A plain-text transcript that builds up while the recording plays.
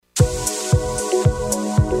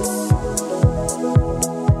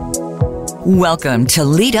Welcome to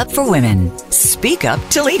Lead Up for Women. Speak Up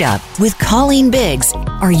to Lead Up with Colleen Biggs.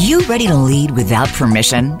 Are you ready to lead without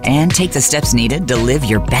permission and take the steps needed to live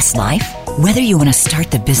your best life? Whether you want to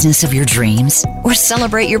start the business of your dreams or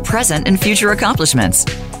celebrate your present and future accomplishments,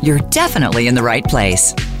 you're definitely in the right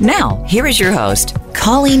place. Now, here is your host,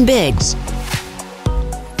 Colleen Biggs.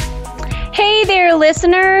 Hey there,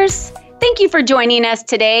 listeners. Thank you for joining us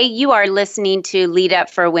today. You are listening to Lead Up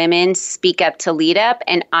for Women, Speak Up to Lead Up,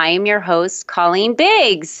 and I am your host, Colleen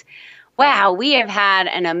Biggs. Wow, we have had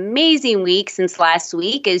an amazing week since last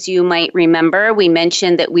week. As you might remember, we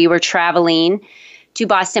mentioned that we were traveling to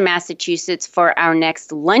Boston, Massachusetts for our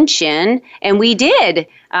next luncheon, and we did.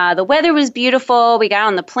 The weather was beautiful. We got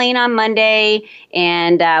on the plane on Monday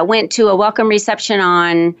and went to a welcome reception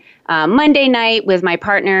on Monday night with my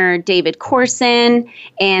partner, David Corson,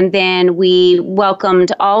 and then we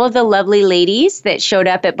welcomed all of the lovely ladies that showed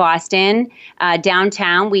up at Boston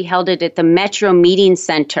downtown. We held it at the Metro Meeting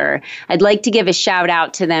Center. I'd like to give a shout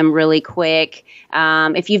out to them really quick.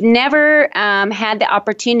 If you've never had the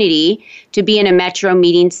opportunity to be in a Metro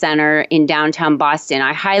Meeting Center in downtown Boston,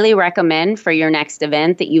 I highly recommend for your next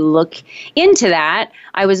event that you look into that.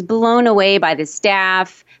 I was blown away by the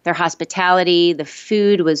staff, their hospitality. The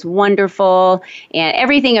food was wonderful, and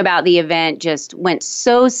everything about the event just went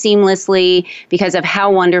so seamlessly because of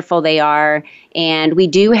how wonderful they are. And we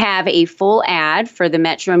do have a full ad for the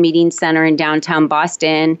Metro Meeting Center in downtown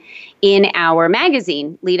Boston in our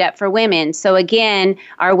magazine, Lead Up for Women. So again,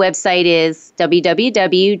 our website is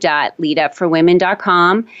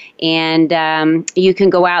www.leadupforwomen.com, and you can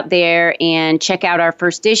go out there and check out our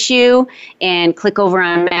first issue and click over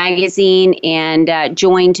on magazine and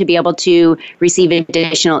join to be able to receive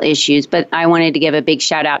additional issues. But I wanted to give a big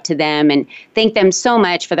shout out to them and thank them so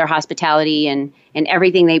much for their hospitality and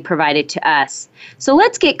everything they provided to us. So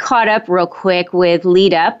let's get caught up real quick with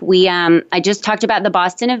Lead Up. I just talked about the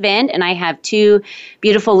Boston event, and I have two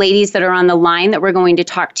beautiful ladies that are on the line that we're going to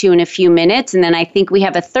talk to in a few minutes. And then I think we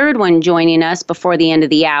have a third one joining us before the end of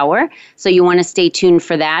the hour. So you want to stay tuned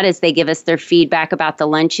for that as they give us their feedback about the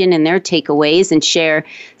luncheon and their takeaways and share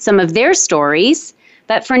some of their stories.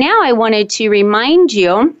 But for now, I wanted to remind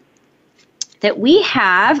you that we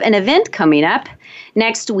have an event coming up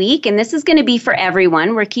next week, and this is going to be for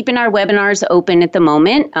everyone. We're keeping our webinars open at the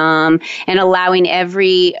moment and allowing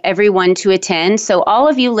everyone to attend. So all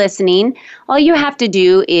of you listening, all you have to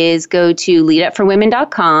do is go to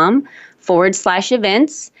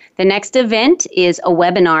leadupforwomen.com/events. The next event is a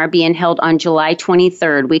webinar being held on July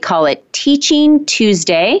 23rd. We call it Teaching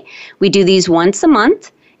Tuesday. We do these once a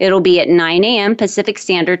month. It'll be at 9 a.m. Pacific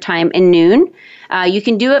Standard Time and noon. You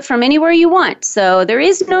can do it from anywhere you want, so there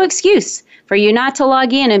is no excuse for you not to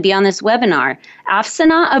log in and be on this webinar.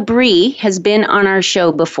 Afsana Abri has been on our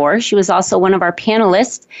show before. She was also one of our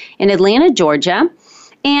panelists in Atlanta, Georgia,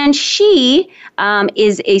 and she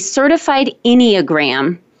is a certified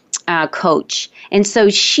Enneagram coach. And so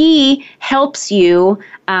she helps you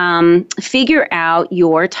figure out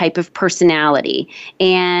your type of personality.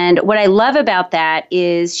 And what I love about that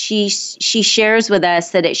is she shares with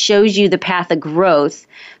us that it shows you the path of growth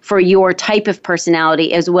for your type of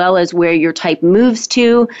personality as well as where your type moves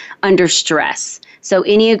to under stress. So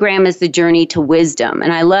Enneagram is the journey to wisdom.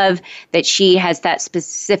 And I love that she has that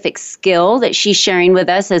specific skill that she's sharing with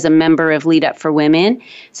us as a member of Lead Up for Women.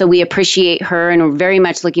 So we appreciate her and we're very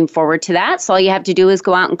much looking forward to that. So all you have to do is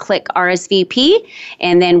go out and click RSVP,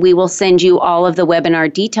 and then we will send you all of the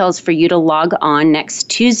webinar details for you to log on next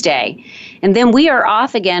Tuesday. And then we are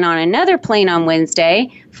off again on another plane on Wednesday,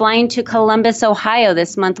 flying to Columbus, Ohio.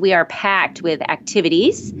 This month we are packed with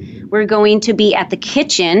activities. We're going to be at The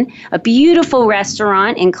Kitchen, a beautiful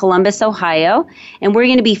restaurant in Columbus, Ohio, and we're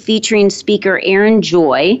going to be featuring speaker Erin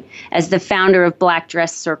Joy as the founder of Black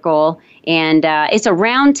Dress Circle, and it's a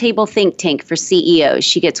roundtable think tank for CEOs.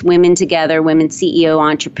 She gets women together, women CEO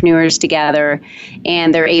entrepreneurs together,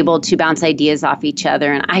 and they're able to bounce ideas off each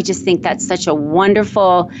other, and I just think that's such a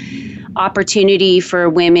wonderful opportunity for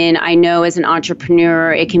women. I know as an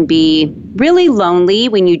entrepreneur, it can be really lonely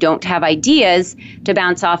when you don't have ideas to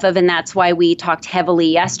bounce off of. And that's why we talked heavily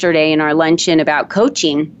yesterday in our luncheon about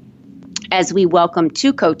coaching as we welcome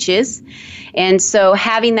two coaches. And so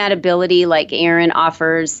having that ability like Erin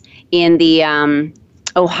offers in the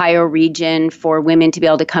Ohio region for women to be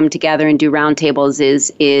able to come together and do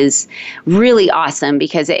roundtables is really awesome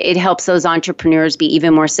because it helps those entrepreneurs be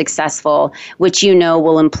even more successful, which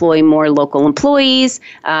will employ more local employees.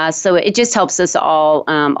 So it just helps us all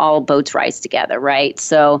boats rise together, right?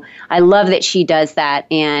 So I love that she does that.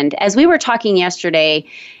 And as we were talking yesterday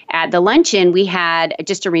at the luncheon, we had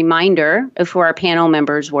just a reminder of who our panel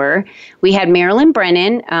members were. We had Marilyn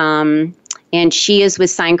Brennan, and she is with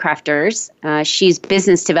Signcrafters. She's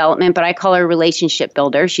business development, but I call her relationship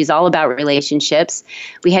builder. She's all about relationships.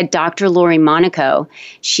 We had Dr. Lori Monaco.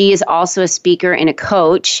 She is also a speaker and a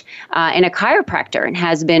coach and a chiropractor and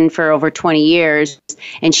has been for over 20 years.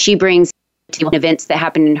 And she brings events that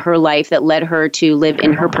happened in her life that led her to live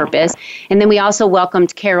in her purpose. And then we also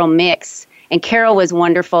welcomed Carol Mix. And Carol was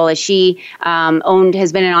wonderful as she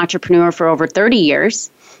has been an entrepreneur for over 30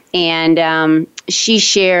 years. And she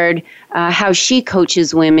shared how she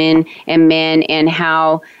coaches women and men and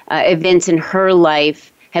how events in her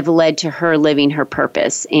life have led to her living her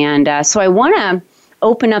purpose. And so I want to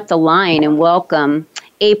open up the line and welcome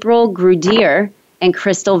April Grudier and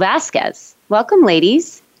Crystal Vasquez. Welcome,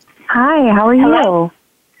 ladies. Hi, how are you? Hello.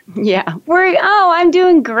 Yeah, I'm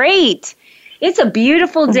doing great. It's a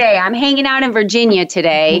beautiful day. I'm hanging out in Virginia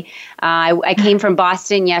today. I came from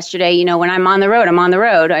Boston yesterday. You know, when I'm on the road, I'm on the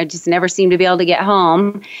road. I just never seem to be able to get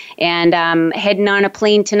home. And I'm heading on a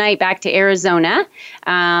plane tonight back to Arizona.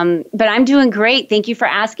 But I'm doing great. Thank you for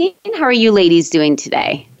asking. How are you ladies doing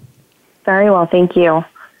today? Very well, thank you.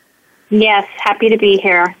 Yes, happy to be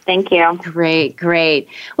here. Thank you. Great.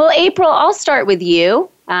 Well, April, I'll start with you.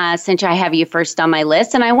 Since I have you first on my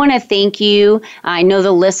list. And I want to thank you. I know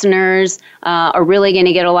the listeners are really going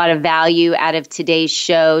to get a lot of value out of today's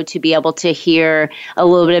show to be able to hear a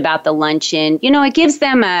little bit about the luncheon. You know, it gives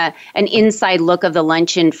them an inside look of the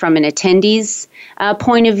luncheon from an attendee's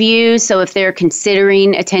point of view. So if they're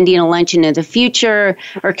considering attending a luncheon in the future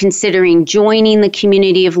or considering joining the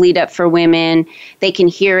community of Lead Up for Women, they can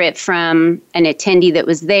hear it from an attendee that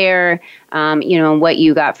was there, and what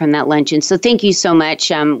you got from that luncheon. So thank you so much.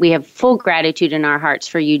 We have full gratitude in our hearts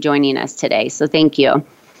for you joining us today. So thank you.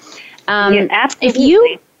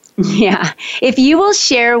 Absolutely. If you will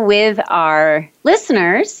share with our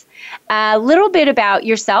listeners a little bit about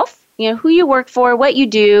yourself, who you work for, what you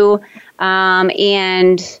do,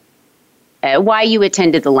 and why you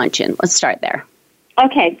attended the luncheon. Let's start there.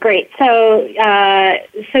 Okay, great. So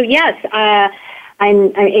yes,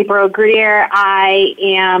 I'm April Grudier. I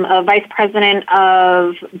am a vice president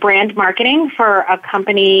of brand marketing for a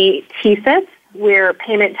company, TSYS. We're a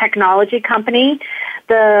payment technology company.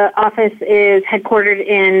 The office is headquartered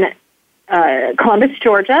in Columbus,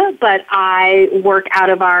 Georgia, but I work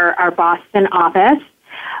out of our Boston office.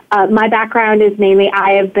 My background is mainly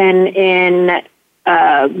I have been in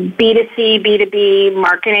B2C, B2B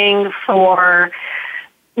marketing for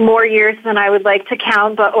more years than I would like to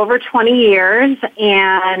count, but over 20 years.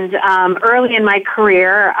 And early in my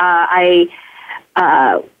career, I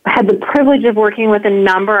had the privilege of working with a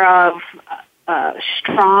number of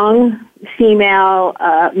strong female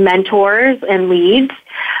mentors and leads.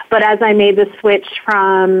 But as I made the switch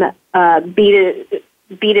from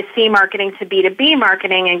B2C marketing to B2B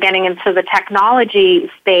marketing and getting into the technology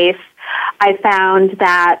space, I found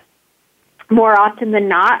that more often than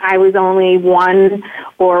not, I was only one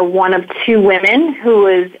of two women who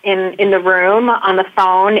was in the room, on the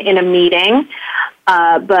phone, in a meeting,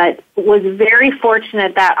 but was very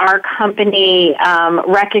fortunate that our company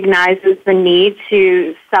recognizes the need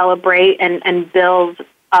to celebrate and build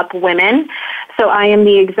up women. So I am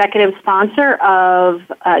the executive sponsor of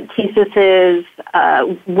TSYS's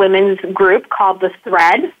women's group called The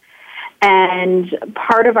Thread. And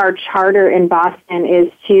part of our charter in Boston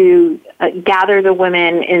is to gather the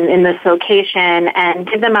women in this location and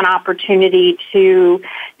give them an opportunity to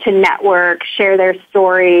network, share their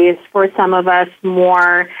stories, for some of us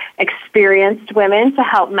more experienced women to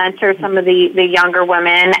help mentor some of the younger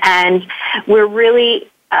women. And we're really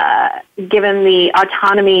given the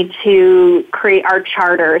autonomy to create our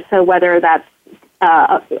charter. So whether that's,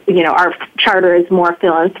 our charter is more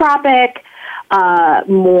philanthropic,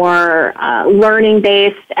 more learning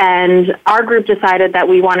based, and our group decided that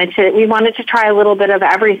we wanted to try a little bit of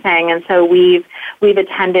everything, and so we've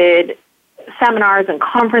attended seminars and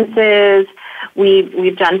conferences.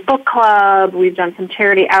 We've done book club. We've done some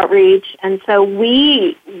charity outreach, and so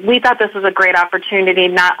we thought this was a great opportunity.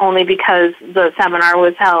 Not only because the seminar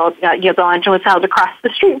was held, the luncheon was held across the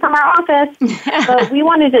street from our office, but we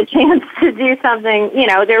wanted a chance to do something.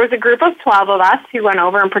 There was a group of 12 of us who went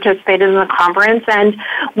over and participated in the conference, and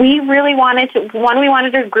we really wanted to. We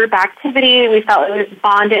wanted a group activity. We felt it was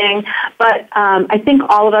bonding, but I think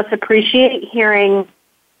all of us appreciate hearing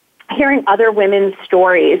other women's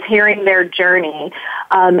stories, hearing their journey,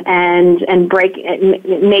 and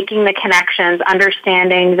making the connections,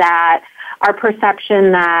 understanding that our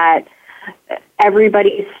perception that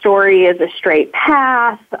everybody's story is a straight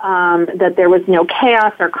path, that there was no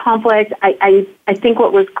chaos or conflict. I think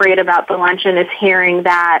what was great about the luncheon is hearing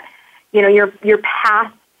that, your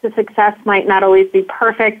path to success might not always be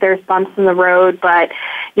perfect. There's bumps in the road, but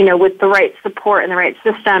with the right support and the right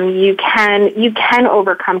system, you can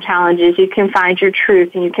overcome challenges. You can find your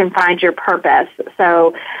truth and you can find your purpose.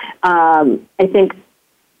 So I think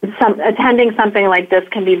attending something like this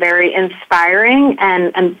can be very inspiring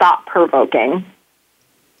and thought-provoking.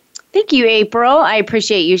 Thank you, April. I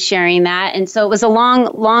appreciate you sharing that. And so it was a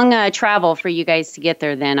long travel for you guys to get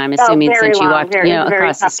there then, I'm assuming, since you walked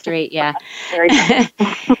across the street. Yeah. Very tough.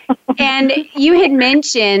 And you had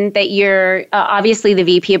mentioned that you're obviously the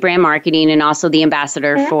VP of Brand Marketing and also the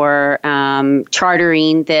ambassador for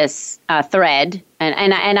chartering this thread.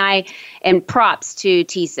 And props to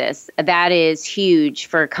TSIS. That is huge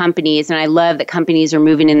for companies. And I love that companies are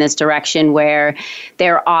moving in this direction where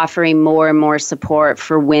they're offering more and more support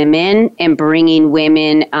for women and bringing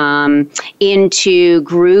women into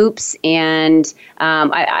groups. And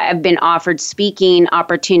I've been offered speaking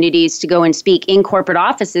opportunities to go and speak in corporate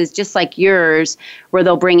offices, just like yours, where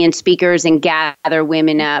they'll bring in speakers and gather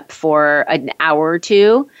women up for an hour or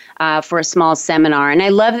two for a small seminar. And I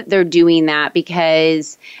love that they're doing that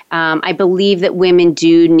because I believe that women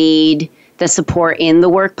do need the support in the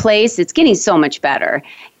workplace. It's getting so much better.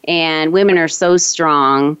 And women are so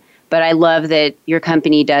strong. But I love that your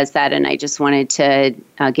company does that, and I just wanted to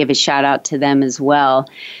give a shout out to them as well.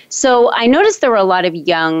 So I noticed there were a lot of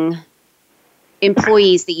young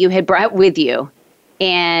employees that you had brought with you.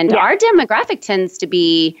 And our demographic tends to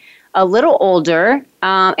be a little older.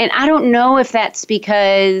 And I don't know if that's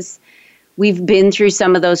because we've been through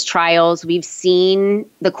some of those trials. We've seen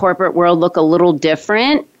the corporate world look a little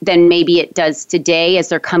different than maybe it does today as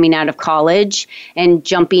they're coming out of college and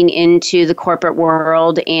jumping into the corporate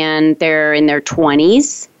world, and they're in their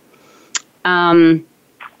 20s.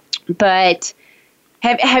 But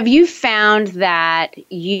have you found that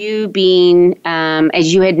you being,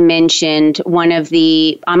 as you had mentioned, one of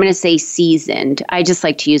the, I'm going to say seasoned, I just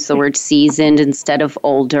like to use the word seasoned instead of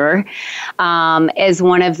older, as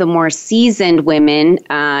one of the more seasoned women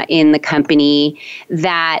in the company,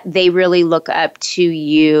 that they really look up to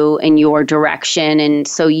you and your direction, and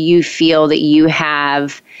so you feel that you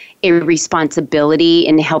have a responsibility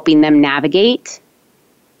in helping them navigate?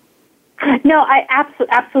 No, I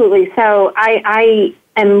absolutely. So I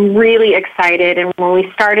am really excited. And when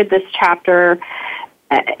we started this chapter,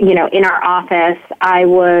 in our office, I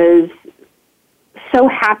was so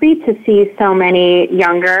happy to see so many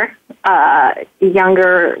younger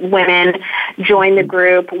women join the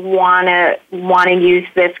group, want to use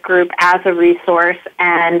this group as a resource,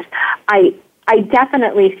 and I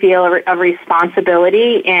definitely feel a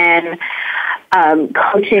responsibility in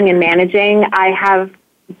coaching and managing. I have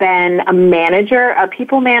been a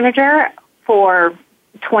people manager for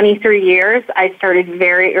 23 years. I started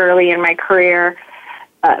very early in my career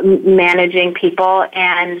managing people,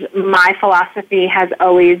 and my philosophy has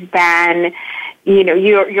always been,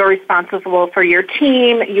 you're responsible for your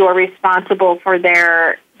team, you're responsible for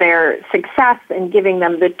their success and giving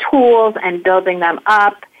them the tools and building them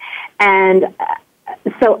up. And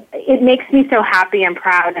so it makes me so happy and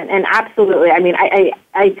proud, and absolutely, I mean,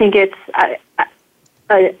 I think it's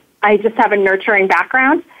I just have a nurturing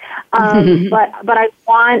background, but I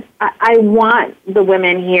want the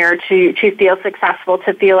women here to feel successful,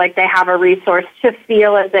 to feel like they have a resource, to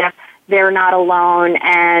feel as if they're not alone.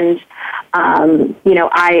 And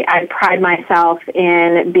I pride myself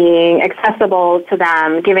in being accessible to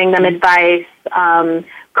them, giving them advice,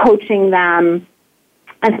 coaching them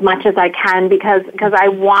as much as I can, because I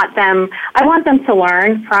want them to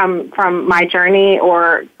learn from my journey,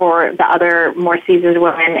 or for the other more seasoned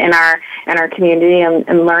women in our community,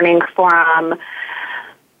 and learning from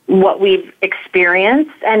what we've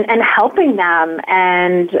experienced, and helping them,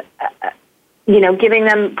 and giving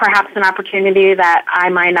them perhaps an opportunity that I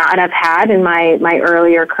might not have had in my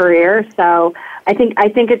earlier career. So I think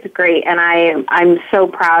it's great, and I'm so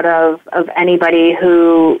proud of anybody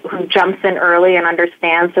who jumps in early and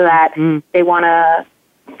understands so that they want to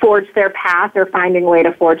forge their path, or finding a way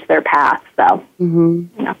to forge their path. So,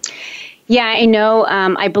 Yeah, I know.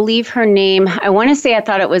 I believe her name, I want to say, I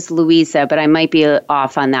thought it was Louisa, but I might be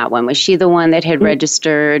off on that one. Was she the one that had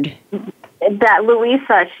registered? That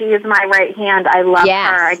Louisa, she is my right hand. I love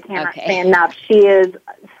her. I cannot say enough. She is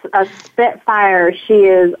a spitfire. She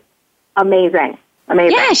is amazing.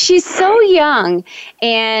 Yeah, she's so young.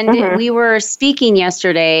 And we were speaking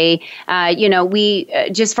yesterday, we,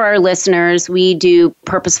 just for our listeners, we do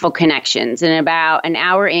Purposeful Connections. And about an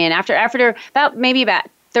hour in, after about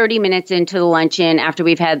 30 minutes into the luncheon, after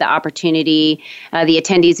we've had the opportunity, the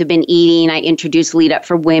attendees have been eating, I introduce Lead Up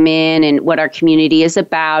for Women and what our community is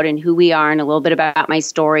about and who we are and a little bit about my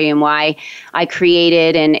story and why I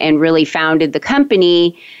created and really founded the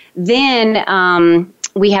company. Then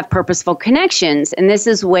we have Purposeful Connections, and this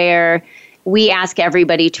is where we ask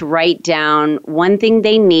everybody to write down one thing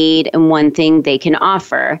they need and one thing they can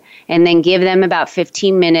offer, and then give them about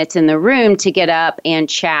 15 minutes in the room to get up and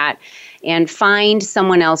chat and find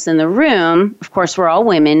someone else in the room. Of course, we're all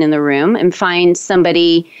women in the room, and find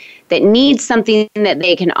somebody that needs something that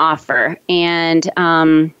they can offer. And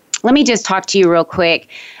let me just talk to you real quick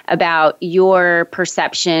about your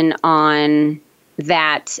perception on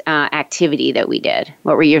that activity that we did.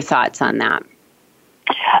 What were your thoughts on that?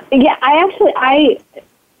 Yeah,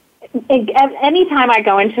 anytime I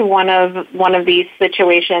go into one of these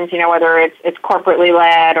situations, whether it's corporately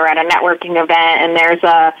led or at a networking event, and there's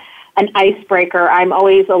an icebreaker, I'm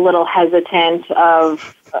always a little hesitant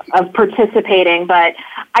of participating. But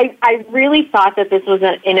I really thought that this was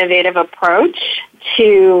an innovative approach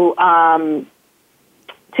to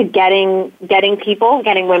getting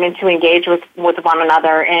women to engage with one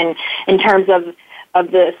another, and in terms of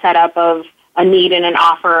the setup of a need and an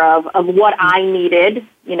offer of what I needed,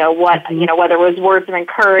 whether it was words of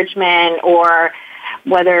encouragement or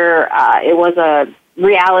whether it was a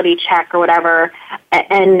reality check or whatever,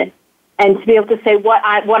 and to be able to say what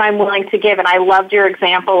I'm willing to give. And I loved your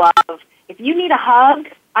example of, if you need a hug,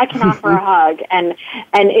 I can offer a hug, and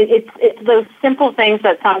it's those simple things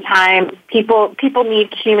that sometimes people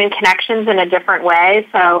need human connections in a different way.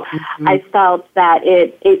 So I felt that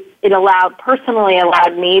it personally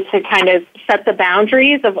allowed me to kind of set the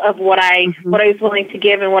boundaries of what I was willing to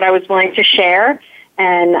give and what I was willing to share,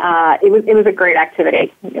 and it was a great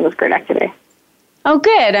activity. It was a great activity. Oh,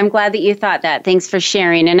 good. I'm glad that you thought that. Thanks for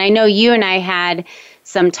sharing. And I know you and I had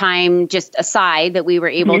some time just aside that we were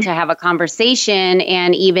able to have a conversation,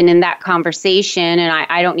 and even in that conversation, and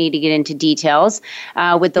I don't need to get into details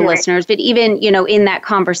with the listeners, but even, in that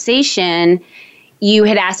conversation, you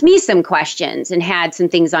had asked me some questions and had some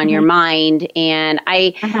things on your mind. And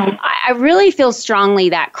I really feel strongly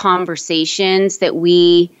that conversations that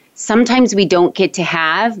sometimes we don't get to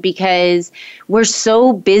have, because we're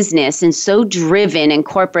so business and so driven and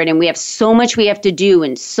corporate, and we have so much we have to do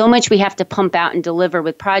and so much we have to pump out and deliver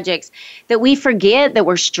with projects, that we forget that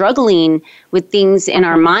we're struggling with things in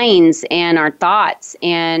our minds and our thoughts,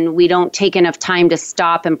 and we don't take enough time to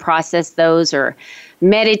stop and process those or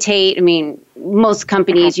meditate. I mean, most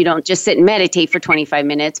companies, you don't just sit and meditate for 25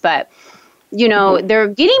 minutes, but they're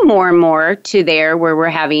getting more and more to there where we're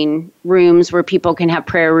having rooms where people can have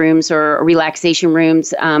prayer rooms or relaxation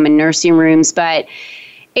rooms and nursing rooms. But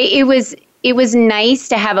it was nice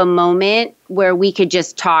to have a moment where we could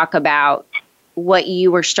just talk about what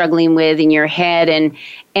you were struggling with in your head,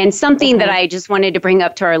 and something that I just wanted to bring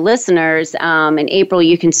up to our listeners. And April,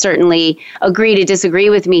 you can certainly agree to disagree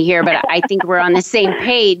with me here, but I think we're on the same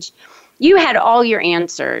page. You had all your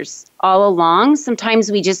answers all along.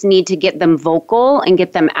 Sometimes we just need to get them vocal and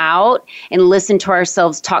get them out and listen to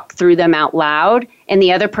ourselves talk through them out loud. And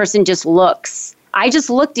the other person just looks. I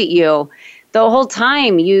just looked at you the whole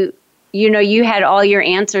time. You had all your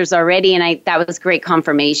answers already, and that was great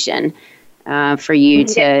confirmation for you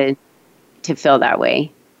to feel that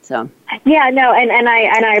way. So yeah, no, and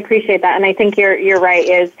I appreciate that, and I think you're right.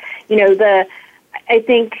 Is I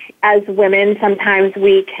think as women, sometimes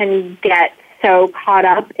we can get so caught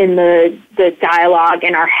up in the dialogue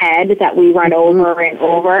in our head that we run over and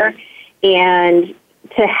over, and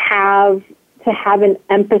to have an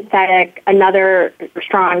empathetic, another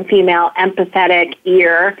strong female empathetic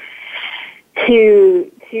ear to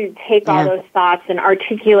take all those thoughts and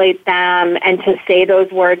articulate them and to say those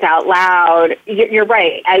words out loud. You're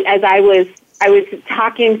right. As I was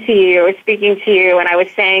talking to you or speaking to you, and I was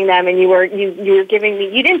saying them, and you were giving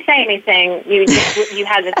me. You didn't say anything. You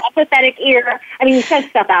had an empathetic ear. I mean, you said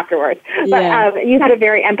stuff afterwards, but you had a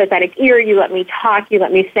very empathetic ear. You let me talk. You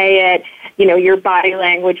let me say it. Your body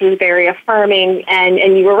language was very affirming, and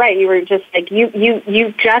you were right. You were just like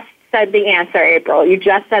you just said the answer, April. You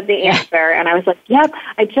just said the answer, and I was like, yep.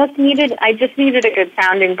 I just needed a good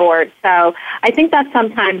sounding board. So I think that's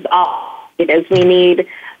sometimes all it is. We need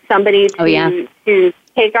somebody to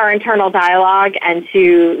take our internal dialogue and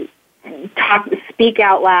to speak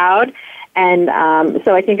out loud. And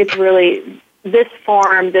so I think it's really this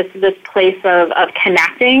forum, this place of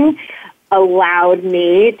connecting allowed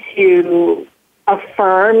me to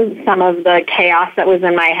affirm some of the chaos that was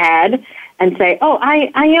in my head and say, oh, I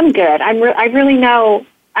am good. I really know.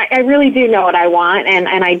 I really do know what I want, and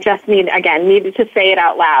I just needed to say it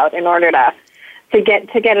out loud in order to get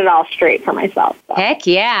it all straight for myself. So. Heck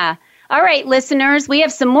yeah. All right, listeners, we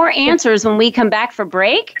have some more answers when we come back for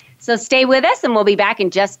break. So stay with us, and we'll be back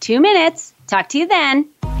in just 2 minutes. Talk to you then.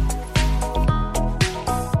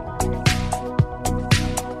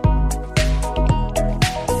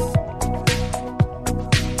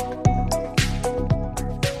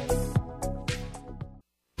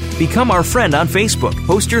 Become our friend on Facebook.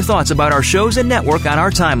 Post your thoughts about our shows and network on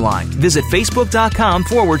our timeline. Visit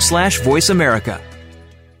facebook.com/Voice America.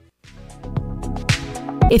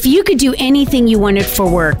 If you could do anything you wanted for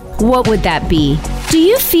work, what would that be? Do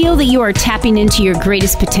you feel that you are tapping into your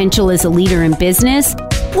greatest potential as a leader in business?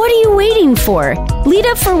 What are you waiting for? Lead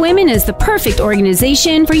Up for Women is the perfect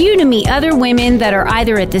organization for you to meet other women that are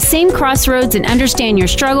either at the same crossroads and understand your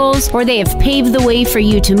struggles, or they have paved the way for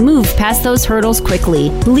you to move past those hurdles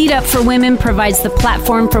quickly. Lead Up for Women provides the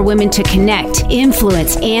platform for women to connect,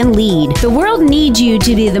 influence, and lead. The world needs you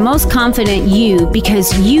to be the most confident you,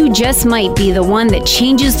 because you just might be the one that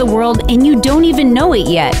changes the world and you don't even know it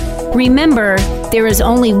yet. Remember, there is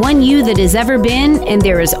only one you that has ever been, and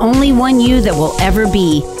there is only one you that will ever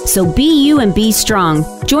be. So be you and be strong.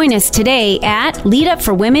 Join us today at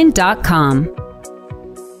leadupforwomen.com.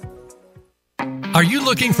 Are you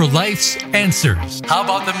looking for life's answers? How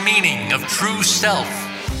about the meaning of true self?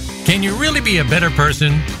 Can you really be a better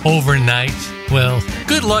person overnight? Well,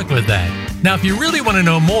 good luck with that. Now, if you really want to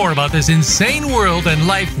know more about this insane world and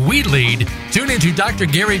life we lead, tune into Dr.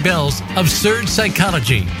 Gary Bell's Absurd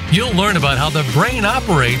Psychology. You'll learn about how the brain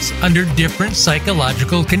operates under different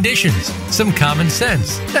psychological conditions. Some common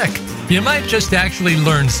sense. Heck, you might just actually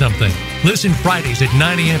learn something. Listen Fridays at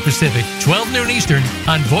 9 a.m. Pacific, 12 noon Eastern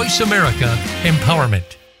on Voice America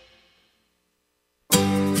Empowerment.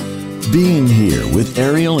 Being Here with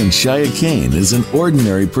Ariel and Shia Kane is an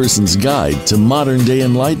ordinary person's guide to modern-day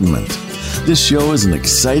enlightenment. This show is an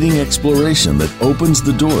exciting exploration that opens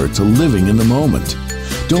the door to living in the moment.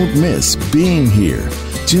 Don't miss Being Here.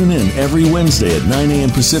 Tune in every Wednesday at 9 a.m.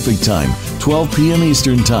 Pacific Time, 12 p.m.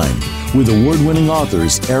 Eastern Time, with award-winning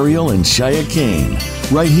authors Ariel and Shia Kane,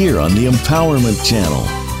 right here on the Empowerment Channel.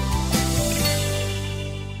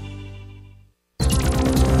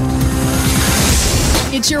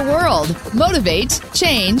 It's your world. Motivate,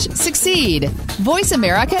 change, succeed.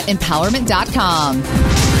 VoiceAmericaEmpowerment.com.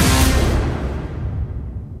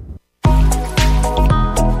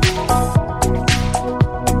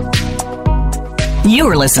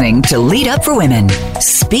 You're listening to Lead Up for Women.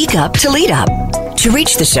 Speak up to lead up. To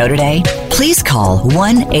reach the show today, please call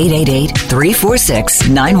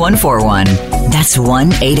 1-888-346-9141. That's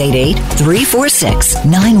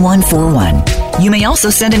 1-888-346-9141. You may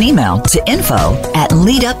also send an email to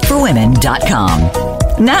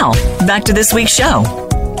info@leadupforwomen.com. Now, back to this week's show.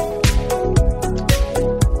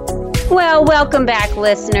 Well, welcome back,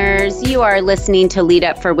 listeners. You are listening to Lead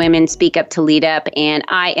Up for Women, Speak Up to Lead Up, and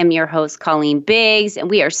I am your host, Colleen Biggs, and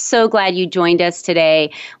we are so glad you joined us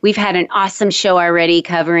today. We've had an awesome show already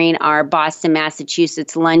covering our Boston,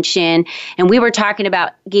 Massachusetts luncheon, and we were talking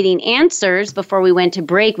about getting answers before we went to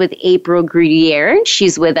break with April Grudier.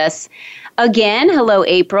 She's with us again. Hello,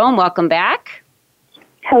 April, and welcome back.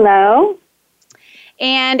 Hello.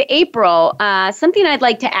 And April, something I'd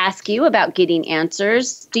like to ask you about getting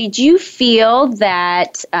answers. Did you feel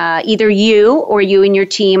that either you or you and your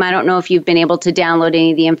team, I don't know if you've been able to download any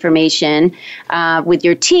of the information with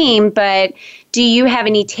your team, but do you have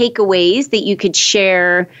any takeaways that you could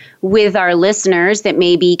share with our listeners that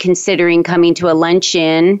may be considering coming to a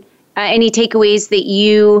luncheon? Any takeaways that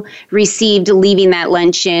you received leaving that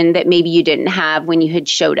luncheon that maybe you didn't have when you had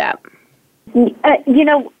showed up?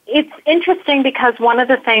 It's interesting because one of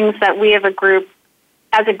the things that we as a group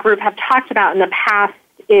have talked about in the past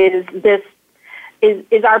is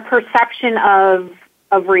our perception of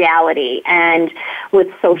reality. And with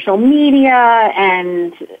social media,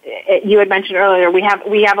 and you had mentioned earlier, we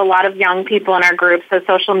have a lot of young people in our group, so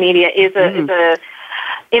social media is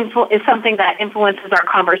something that influences our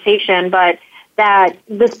conversation, but that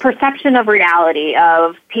this perception of reality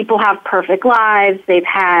of people have perfect lives, they've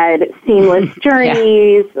had seamless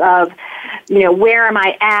journeys of, where am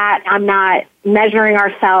I at? I'm not measuring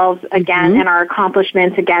ourselves again and our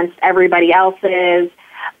accomplishments against everybody else's.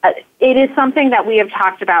 It is something that we have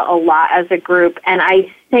talked about a lot as a group, and I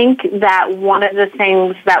think that one of the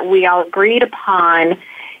things that we all agreed upon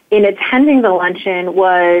in attending the luncheon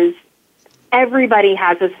was everybody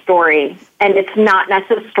has a story, and it's not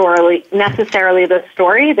necessarily the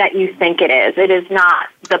story that you think it is. It is not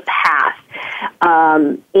the past.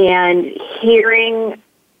 And hearing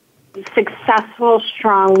successful,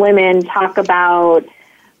 strong women talk about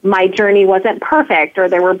my journey wasn't perfect or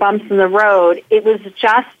there were bumps in the road. It was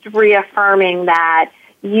just reaffirming that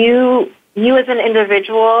you as an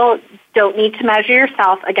individual don't need to measure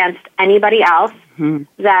yourself against anybody else,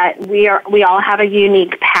 that we all have a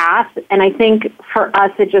unique path. And I think for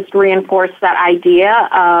us, it just reinforced that idea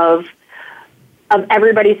of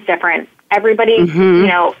everybody's different. Everybody,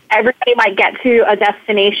 everybody might get to a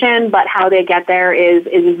destination, but how they get there is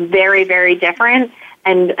very, very different.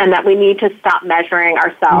 And that we need to stop measuring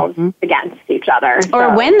ourselves against each other.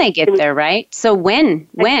 Or when they get there, right? So when,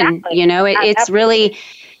 it's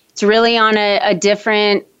really on a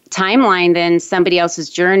different timeline than somebody else's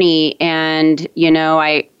journey. And,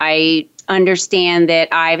 I understand that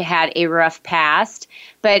I've had a rough past,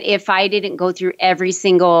 but if I didn't go through every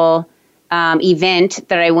single event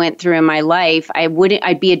that I went through in my life,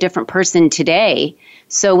 I'd be a different person today.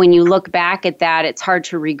 So when you look back at that, it's hard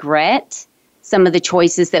to regret some of the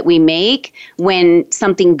choices that we make when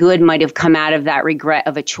something good might have come out of that regret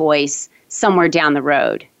of a choice somewhere down the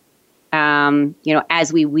road,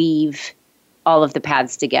 as we weave all of the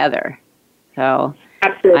paths together. So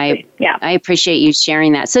absolutely. I appreciate you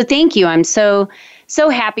sharing that. So thank you. I'm so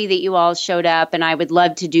happy that you all showed up, and I would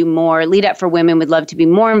love to do more. Lead Up for Women would love to be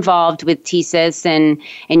more involved with TSIS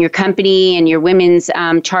and your company and your women's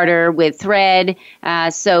charter with Thread.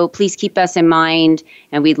 So please keep us in mind,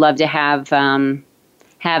 and we'd love to have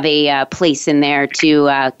a place in there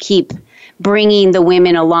to keep bringing the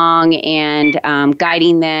women along and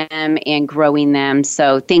guiding them and growing them.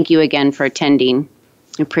 So thank you again for attending.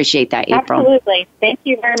 I appreciate that, April. Absolutely. Thank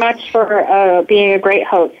you very much for being a great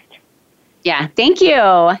host. Yeah, thank you.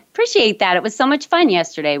 Appreciate that. It was so much fun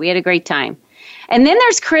yesterday. We had a great time. And then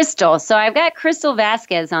there's Crystal. So I've got Crystal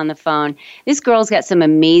Vasquez on the phone. This girl's got some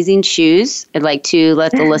amazing shoes. I'd like to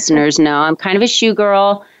let the listeners know I'm kind of a shoe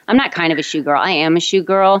girl. I'm not kind of a shoe girl. I am a shoe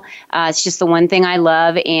girl. It's just the one thing I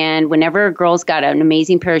love. And whenever a girl's got an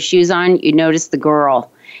amazing pair of shoes on, you notice the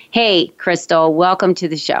girl. Hey, Crystal, welcome to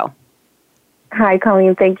the show. Hi,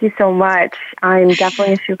 Colleen. Thank you so much. I'm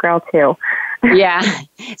definitely a shoe girl, too. Yeah.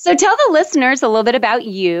 So tell the listeners a little bit about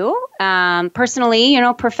you, personally,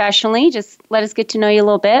 professionally. Just let us get to know you a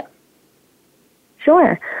little bit.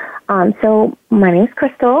 Sure. So my name is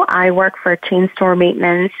Crystal. I work for Chain Store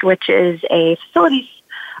Maintenance, which is a facilities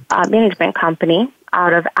management company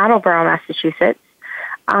out of Attleboro, Massachusetts.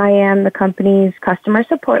 I am the company's customer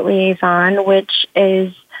support liaison, which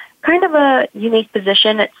is kind of a unique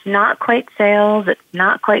position. It's not quite sales. It's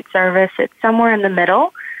not quite service. It's somewhere in the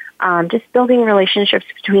middle. Just building relationships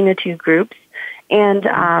between the two groups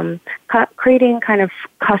and creating kind of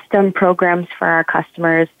custom programs for our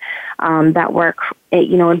customers that work,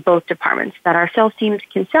 in both departments, that our sales teams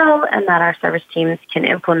can sell and that our service teams can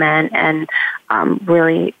implement and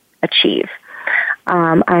really achieve.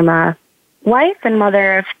 I'm a wife and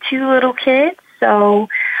mother of 2 little kids, so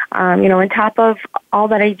on top of all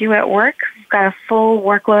that I do at work, I've got a full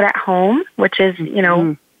workload at home, which is,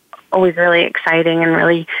 always really exciting and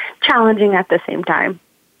really challenging at the same time.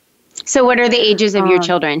 So what are the ages of your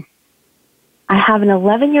children? I have an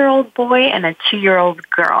 11-year-old boy and a 2-year-old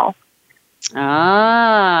girl.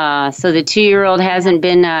 Ah, so the 2-year-old hasn't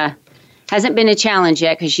been a challenge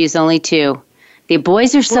yet because she's only 2. The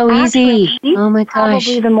boys are so easy. Oh my gosh.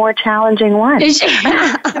 Probably the more challenging one. She's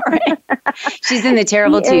in the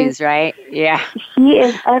terrible 2s, right? Yeah. She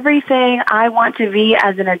is everything I want to be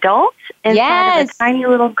as an adult inside of a tiny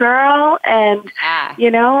little girl, and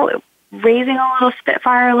raising a little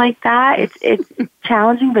Spitfire like that. It's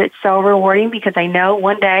challenging, but it's so rewarding because I know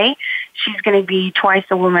one day she's going to be twice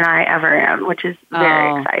the woman I ever am, which is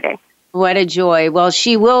very exciting. What a joy. Well,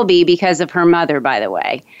 she will be because of her mother, by the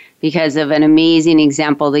way, because of an amazing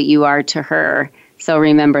example that you are to her. So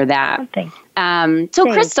remember that. Thank you. So,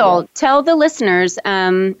 Crystal, tell the listeners,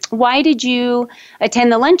 why did you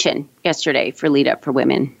attend the luncheon yesterday for Lead Up for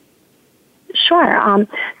Women? Sure.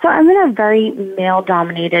 So I'm in a very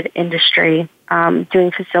male-dominated industry,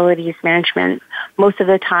 doing facilities management. Most of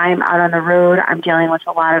the time out on the road, I'm dealing with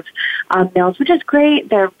a lot of males, which is great.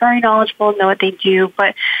 They're very knowledgeable, know what they do.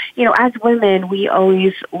 But, as women, we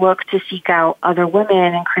always look to seek out other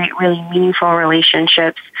women and create really meaningful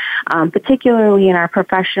relationships, particularly in our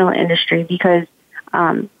professional industry, because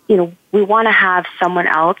we want to have someone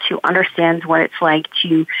else who understands what it's like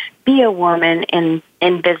to be a woman in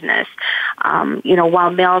business.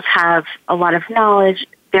 While males have a lot of knowledge,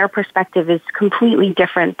 their perspective is completely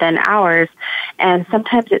different than ours. And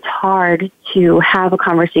sometimes it's hard to have a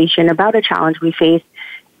conversation about a challenge we face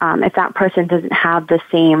if that person doesn't have the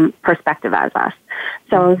same perspective as us.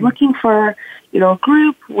 So I was looking for, a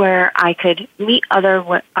group where I could meet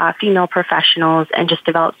other female professionals and just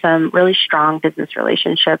develop some really strong business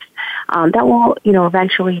relationships that will,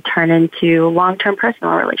 eventually turn into long-term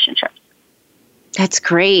personal relationships. That's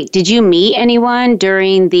great. Did you meet anyone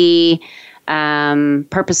during the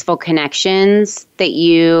Purposeful Connections that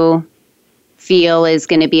you feel is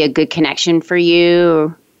going to be a good connection for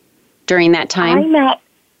you during that time?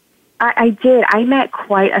 I did. I met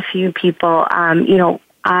quite a few people.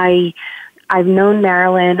 I've known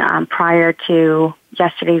Marilyn prior to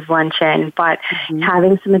yesterday's luncheon, but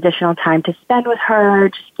having some additional time to spend with her,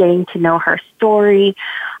 just getting to know her story.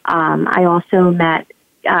 I also met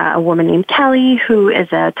a woman named Kelly, who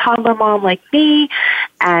is a toddler mom like me.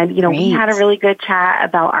 And, we had a really good chat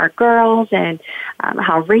about our girls and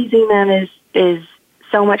how raising them is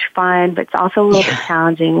so much fun, but it's also a little bit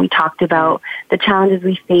challenging. We talked about the challenges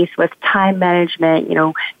we face with time management,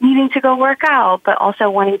 needing to go work out, but also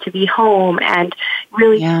wanting to be home and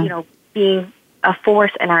really, being a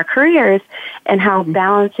force in our careers, and how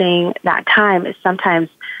balancing that time is sometimes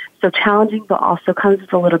so challenging, but also comes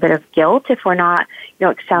with a little bit of guilt if we're not,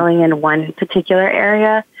 excelling in one particular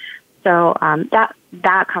area. So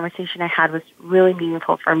that conversation I had was really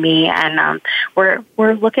meaningful for me, and we're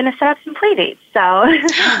looking to set up some play dates. So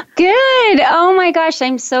good. Oh my gosh,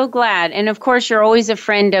 I'm so glad. And of course, you're always a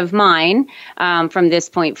friend of mine from this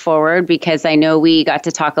point forward, because I know we got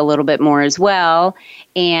to talk a little bit more as well.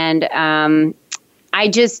 And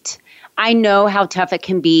I know how tough it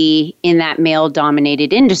can be in that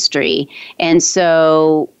male-dominated industry, and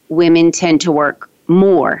so women tend to work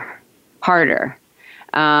harder.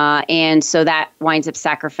 And so that winds up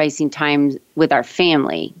sacrificing time with our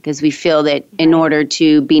family, because we feel that in order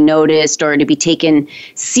to be noticed or to be taken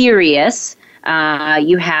serious,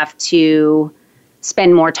 you have to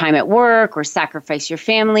spend more time at work or sacrifice your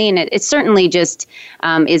family. And it certainly just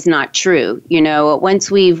is not true.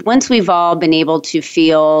 Once we've all been able to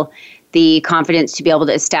feel the confidence to be able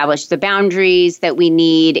to establish the boundaries that we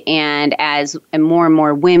need, and as more and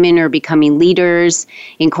more women are becoming leaders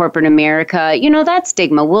in corporate America, that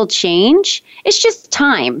stigma will change. It's just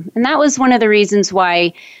time. And that was one of the reasons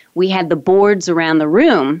why we had the boards around the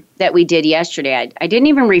room that we did yesterday. I didn't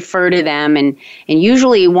even refer to them, and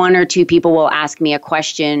usually one or two people will ask me a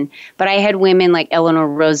question, but I had women like Eleanor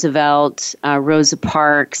Roosevelt, Rosa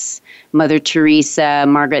Parks, Mother Teresa,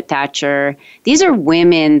 Margaret Thatcher. These are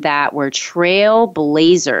women that were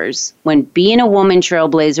trailblazers when being a woman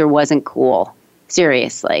trailblazer wasn't cool.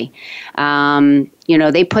 Seriously.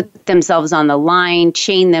 They put themselves on the line,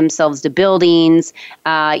 chained themselves to buildings.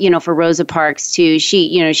 For Rosa Parks too,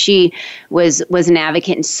 she was an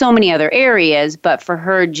advocate in so many other areas, but for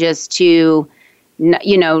her just to,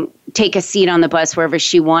 take a seat on the bus wherever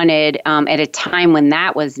she wanted at a time when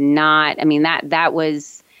that was not, that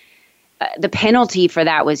was, the penalty for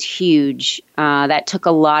that was huge. That took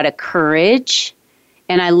a lot of courage.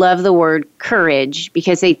 And I love the word courage,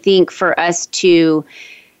 because I think for us to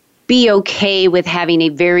be okay with having a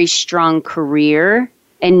very strong career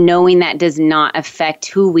and knowing that does not affect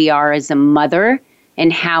who we are as a mother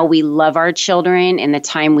and how we love our children and the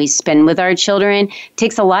time we spend with our children,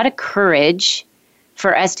 takes a lot of courage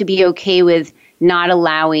for us to be okay with not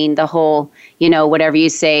allowing the whole, whatever you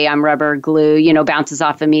say, I'm rubber glue, bounces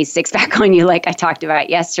off of me, sticks back on you, like I talked about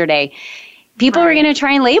yesterday. People are going to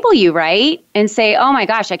try and label you, right? And say, oh my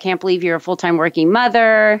gosh, I can't believe you're a full-time working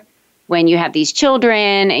mother when you have these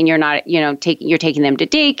children and you're not, you're taking them to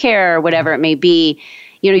daycare or whatever it may be.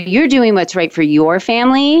 You're doing what's right for your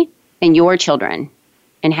family and your children,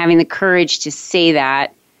 and having the courage to say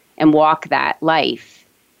that and walk that life.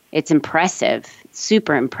 It's impressive,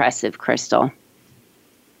 super impressive, Crystal.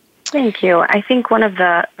 Thank you. I think one of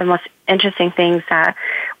the most interesting things that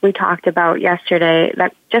we talked about yesterday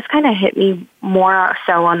that just kind of hit me more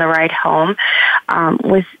so on the ride home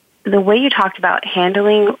was the way you talked about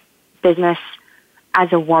handling business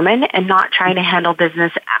as a woman and not trying to handle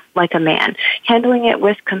business like a man, handling it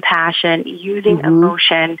with compassion, using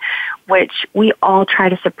emotion, which we all try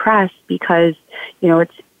to suppress because,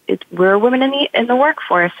 we're women in the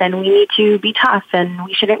workforce, and we need to be tough, and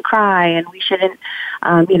we shouldn't cry, and we shouldn't,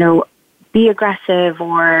 be aggressive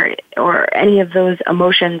or any of those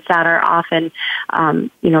emotions that are often,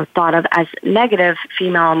 thought of as negative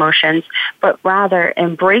female emotions, but rather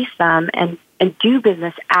embrace them and do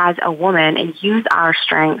business as a woman and use our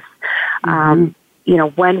strengths,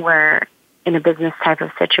 when we're in a business type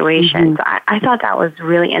of situation. So I thought that was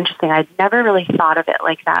really interesting. I'd never really thought of it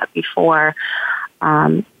like that before.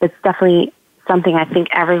 It's definitely something I think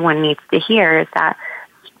everyone needs to hear, is that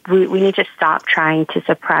we need to stop trying to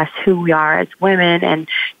suppress who we are as women and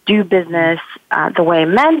do business the way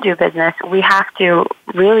men do business. We have to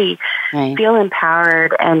really feel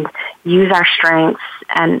empowered and use our strengths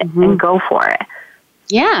and go for it.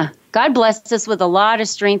 Yeah. God blessed us with a lot of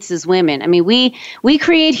strengths as women. I mean, we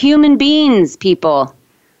create human beings, people.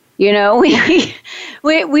 You know,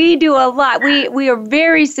 we do a lot. We are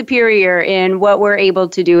very superior in what we're able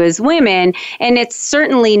to do as women, and it's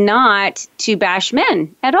certainly not to bash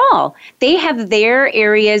men at all. They have their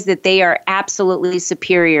areas that they are absolutely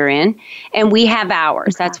superior in, and we have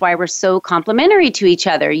ours. Okay. That's why we're so complementary to each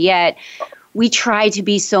other, yet we try to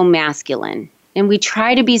be so masculine. And we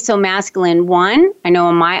try to be so masculine. One, I know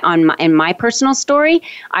in my personal story,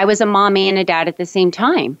 I was a mom and a dad at the same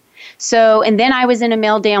time. So, and then I was in a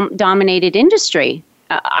male-dominated industry.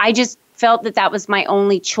 I just felt that was my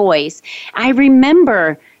only choice. I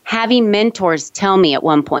remember having mentors tell me at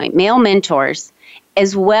one point, male mentors,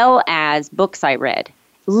 as well as books I read,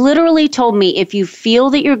 literally told me, if you feel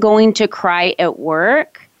that you're going to cry at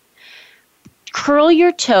work, curl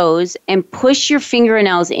your toes and push your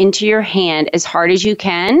fingernails into your hand as hard as you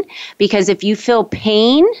can, because if you feel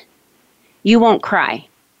pain, you won't cry.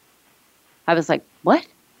 I was like, what?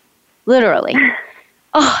 Literally.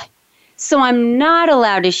 Oh, so I'm not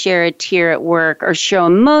allowed to share a tear at work or show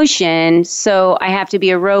emotion, so I have to be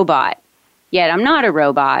a robot. Yet I'm not a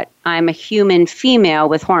robot. I'm a human female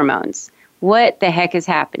with hormones. What the heck is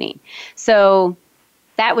happening? So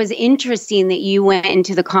that was interesting that you went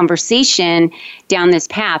into the conversation down this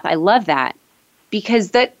path. I love that, because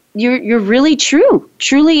that you're really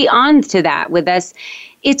truly on to that with us.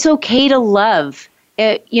 It's okay to love.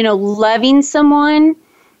 Loving someone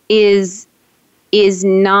is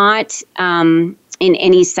not in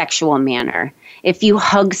any sexual manner. If you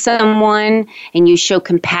hug someone and you show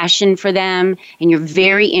compassion for them and you're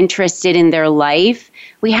very interested in their life,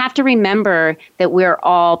 we have to remember that we're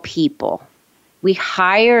all people. We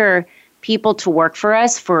hire people to work for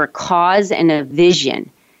us for a cause and a vision.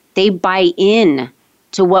 They buy in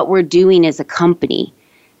to what we're doing as a company.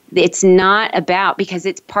 It's not about, because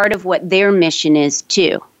it's part of what their mission is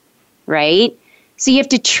too, right? So you have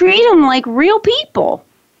to treat them like real people.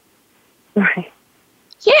 Right.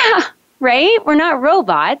 Yeah, right? We're not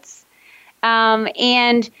robots.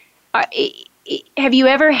 And have you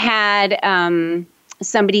ever had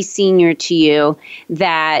somebody senior to you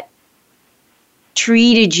that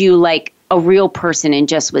treated you like a real person and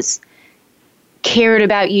just cared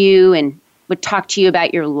about you and would talk to you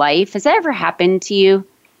about your life? Has that ever happened to you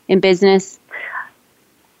in business?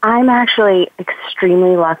 I'm actually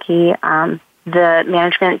extremely lucky. The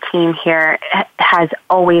management team here has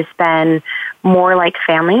always been more like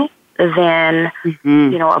family than,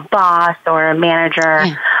 a boss or a manager.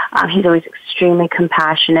 Yeah. He's always extremely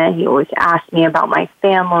compassionate. He always asks me about my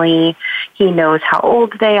family. He knows how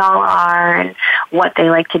old they all are and what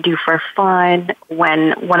they like to do for fun.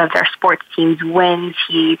 When one of their sports teams wins,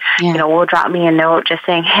 he, will drop me a note just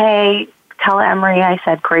saying, hey, tell Emery I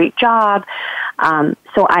said great job.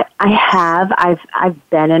 So I've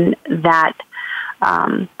been in that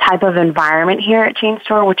type of environment here at Chain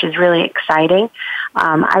Store, which is really exciting.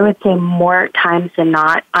 I would say more times than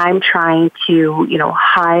not, I'm trying to,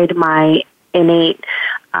 hide my innate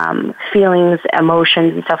feelings,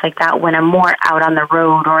 emotions, and stuff like that when I'm more out on the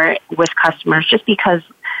road or with customers, just because,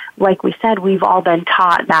 like we said, we've all been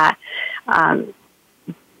taught that,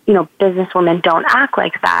 businesswomen don't act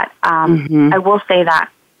like that. I will say that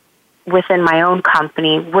within my own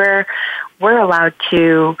company, we're allowed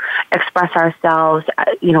to express ourselves,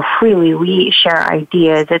 freely. We share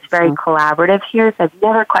ideas. It's very collaborative here. So I've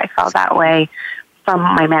never quite felt that way from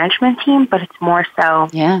my management team, but it's more so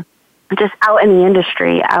just out in the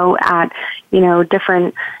industry, out at,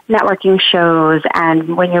 different networking shows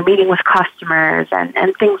and when you're meeting with customers and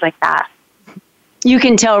things like that. You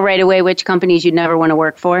can tell right away which companies you'd never want to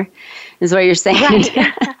work for, is what you're saying.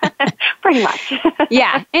 Right. Pretty much.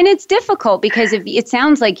 Yeah, and it's difficult because it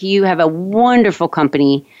sounds like you have a wonderful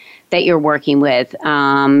company that you're working with.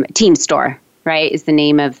 Team Store, right, is the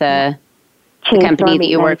name of the company that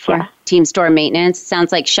you work for? Yeah. Team Store Maintenance.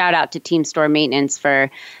 Sounds like shout out to Team Store Maintenance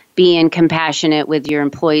for being compassionate with your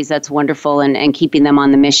employees. That's wonderful, and keeping them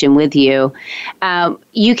on the mission with you.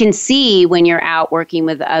 You can see when you're out working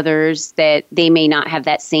with others that they may not have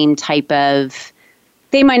that same type of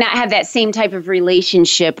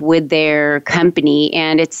relationship with their company.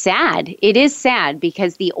 And it's sad. It is sad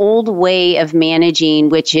because the old way of managing,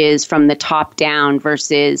 which is from the top down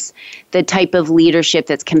versus the type of leadership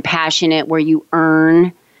that's compassionate, where you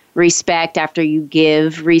earn respect after you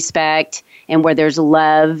give respect, and where there's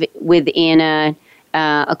love within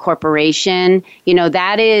a corporation,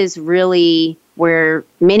 that is really where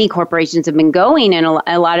many corporations have been going, and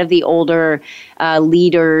a lot of the older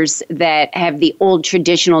leaders that have the old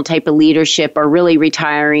traditional type of leadership are really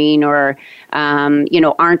retiring or,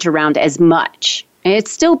 aren't around as much. And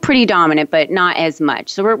it's still pretty dominant, but not as much.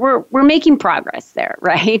 So we're making progress there,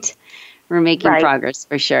 right? We're making progress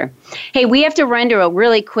for sure. Hey, we have to run to a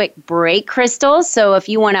really quick break, Crystal. So if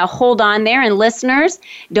you want to hold on there, and listeners,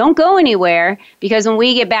 don't go anywhere, because when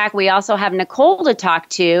we get back, we also have Nicole to talk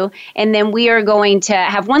to. And then we are going to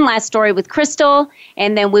have one last story with Crystal,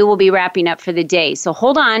 and then we will be wrapping up for the day. So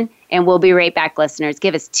hold on, and we'll be right back, listeners.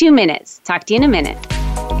 Give us 2 minutes. Talk to you in a minute.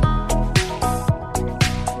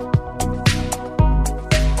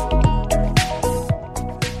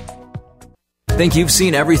 Think you've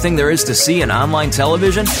seen everything there is to see in online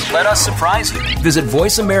television? Let us surprise you. Visit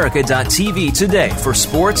voiceamerica.tv today for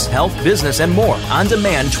sports, health, business, and more on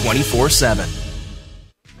demand 24/7.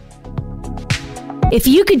 If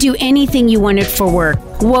you could do anything you wanted for work,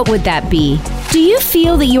 what would that be? Do you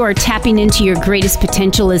feel that you are tapping into your greatest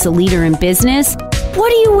potential as a leader in business? What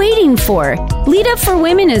are you waiting for? Lead Up for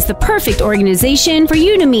Women is the perfect organization for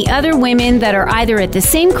you to meet other women that are either at the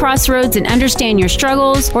same crossroads and understand your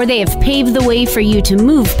struggles, or they have paved the way for you to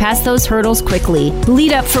move past those hurdles quickly.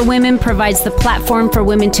 Lead Up for Women provides the platform for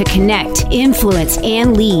women to connect, influence,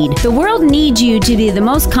 and lead. The world needs you to be the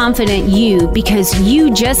most confident you, because you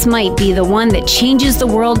just might be the one that changes the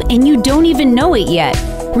world and you don't even know it yet.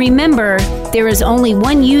 Remember, there is only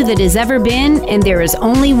one you that has ever been, and there is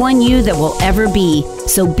only one you that will ever be.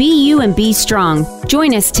 So be you and be strong.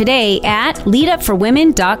 Join us today at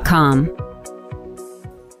leadupforwomen.com.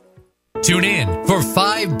 Tune in for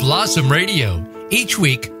 5 Blossom Radio. Each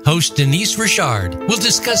week, host Denise Richard will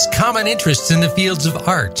discuss common interests in the fields of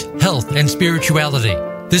art, health, and spirituality.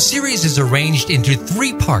 The series is arranged into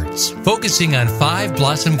 3 parts, focusing on 5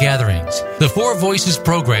 Blossom gatherings, the 4 Voices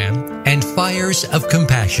program, and Fires of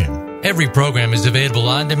Compassion. Every program is available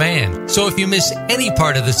on demand, so if you miss any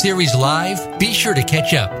part of the series live, be sure to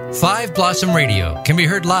catch up. 5 Blossom Radio can be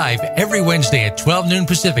heard live every Wednesday at 12 noon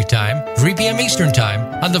Pacific Time, 3 p.m. Eastern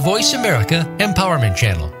Time on the Voice America Empowerment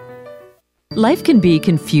Channel. Life can be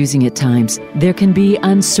confusing at times. There can be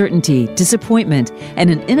uncertainty, disappointment, and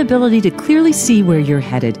an inability to clearly see where you're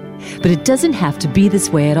headed. But it doesn't have to be this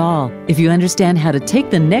way at all if you understand how to take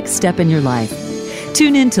the next step in your life.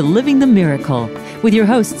 Tune in to Living the Miracle with your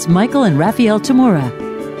hosts Michael and Raphael Tamura.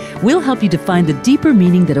 We'll help you to find the deeper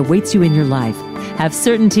meaning that awaits you in your life, have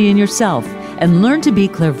certainty in yourself, and learn to be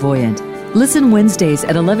clairvoyant. Listen Wednesdays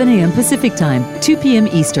at 11 a.m. Pacific Time, 2 p.m.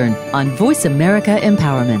 Eastern on Voice America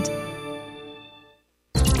Empowerment.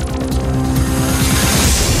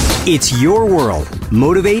 It's your world.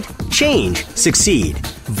 Motivate, change, succeed.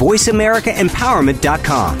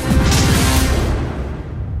 VoiceAmericaEmpowerment.com.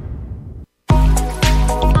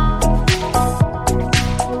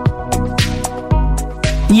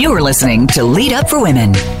 You are listening to Lead Up for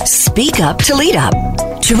Women. Speak up to lead up.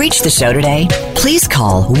 To reach the show today, please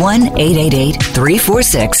call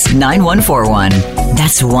 1-888-346-9141.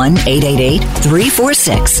 That's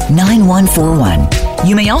 1-888-346-9141.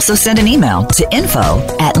 You may also send an email to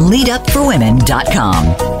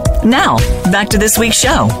info@leadupforwomen.com. Now, back to this week's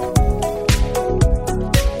show.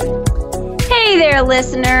 Hey there,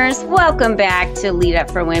 listeners. Welcome back to Lead Up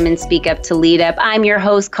for Women, Speak Up to Lead Up. I'm your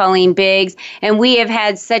host, Colleen Biggs, and we have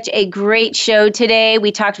had such a great show today.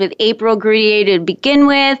 We talked with April Grudier to begin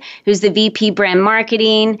with, who's the VP Brand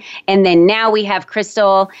Marketing, and then now we have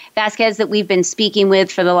Crystal Vasquez that we've been speaking with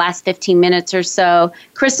for the last 15 minutes or so.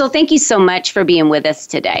 Crystal, thank you so much for being with us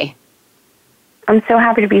today. I'm so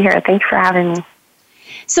happy to be here. Thanks for having me.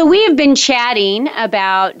 So we have been chatting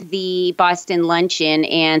about the Boston Luncheon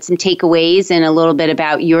and some takeaways and a little bit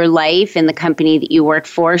about your life and the company that you work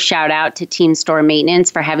for. Shout out to Team Store Maintenance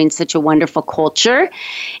for having such a wonderful culture.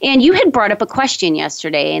 And you had brought up a question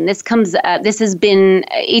yesterday, and this has been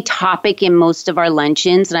a topic in most of our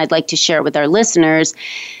luncheons, and I'd like to share it with our listeners.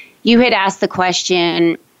 You had asked the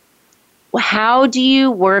question, how do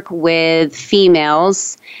you work with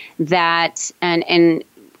females that, and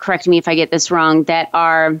correct me if I get this wrong, that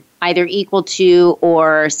are either equal to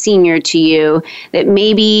or senior to you, that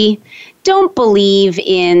maybe don't believe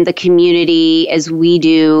in the community as we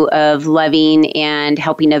do of loving and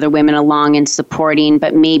helping other women along and supporting,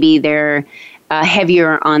 but maybe they're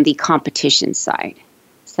heavier on the competition side.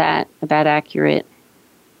 Is that about accurate?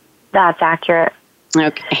 That's accurate.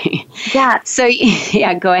 Okay. Yeah. So,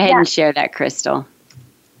 yeah, go ahead and share that, Crystal.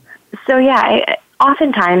 So,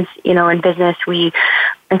 oftentimes, in business, we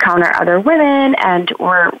encounter other women, and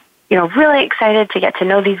we're, really excited to get to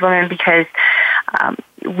know these women because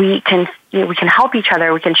we can help each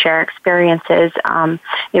other. We can share experiences.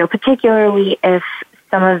 Particularly if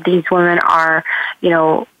some of these women are,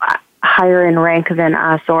 higher in rank than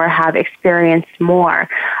us or have experienced more.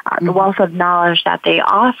 The wealth of knowledge that they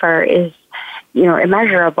offer is,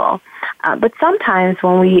 immeasurable. But sometimes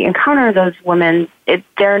when we encounter those women,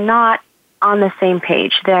 they're not on the same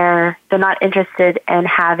page. They're not interested in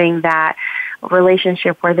having that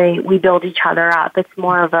relationship where we build each other up. It's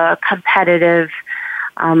more of a competitive,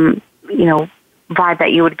 vibe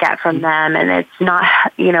that you would get from them, and it's not,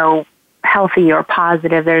 healthy or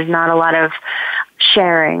positive. There's not a lot of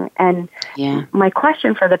sharing. And my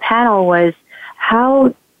question for the panel was,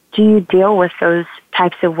 how do you deal with those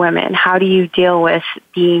types of women? How do you deal with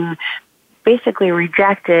being basically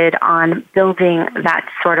rejected on building that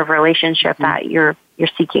sort of relationship that you're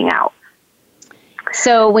seeking out?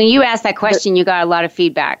 So when you asked that question, you got a lot of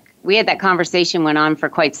feedback. We had that conversation went on for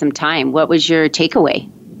quite some time. What was your takeaway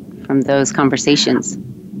from those conversations?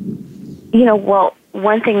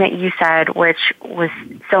 One thing that you said, which was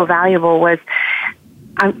so valuable, was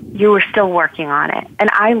you were still working on it. And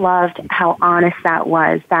I loved how honest that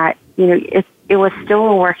was, that, it was still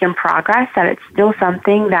a work in progress, that it's still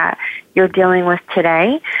something that you're dealing with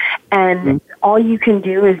today. And all you can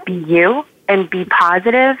do is be you and be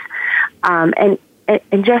positive, and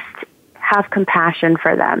just have compassion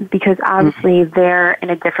for them, because obviously they're in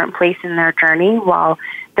a different place in their journey. While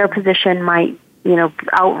their position might,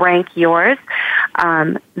 outrank yours,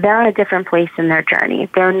 they're in a different place in their journey.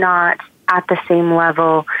 They're not at the same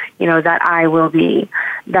level, that I will be,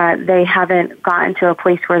 that they haven't gotten to a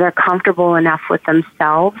place where they're comfortable enough with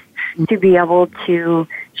themselves to be able to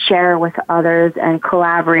share with others and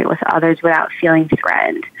collaborate with others without feeling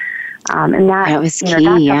threatened. And that was key, that's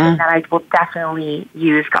something that I will definitely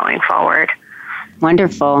use going forward.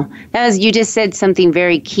 Wonderful. You just said something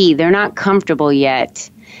very key. They're not comfortable yet.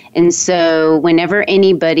 And so whenever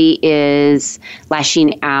anybody is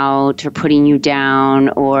lashing out or putting you down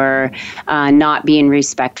or not being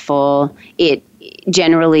respectful, it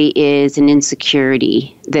generally is an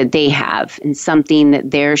insecurity that they have and something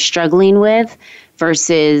that they're struggling with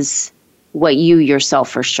versus what you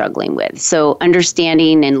yourself are struggling with. So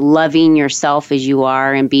understanding and loving yourself as you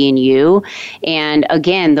are and being you. And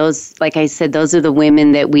again, those, like I said, those are the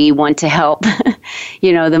women that we want to help,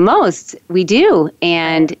 the most. We do.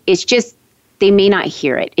 And it's just, they may not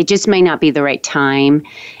hear it. It just may not be the right time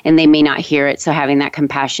and they may not hear it. So having that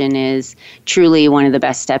compassion is truly one of the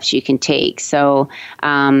best steps you can take. So,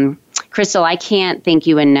 Crystal, I can't thank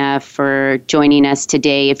you enough for joining us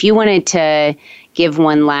today. If you wanted to give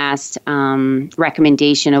one last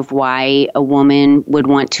recommendation of why a woman would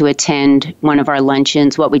want to attend one of our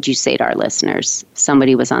luncheons, what would you say to our listeners if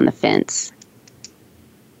somebody was on the fence?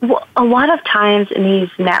 Well, a lot of times in these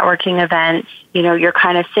networking events, you're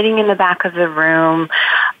kind of sitting in the back of the room,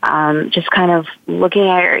 just kind of looking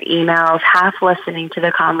at your emails, half listening to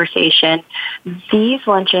the conversation. These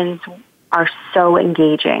luncheons are so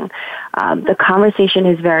engaging. The conversation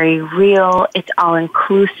is very real. It's all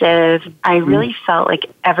inclusive. I really felt like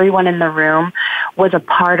everyone in the room was a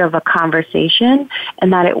part of a conversation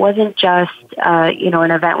and that it wasn't just,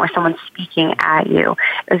 an event where someone's speaking at you.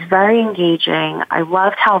 It was very engaging. I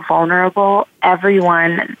loved how vulnerable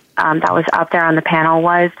everyone that was up there on the panel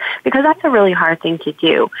was, because that's a really hard thing to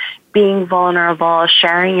do. Being vulnerable,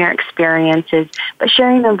 sharing your experiences, but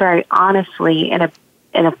sharing them very honestly in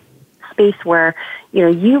a space where,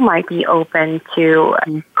 you might be open to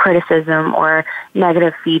criticism or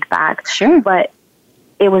negative feedback. Sure. But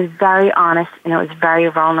it was very honest and it was very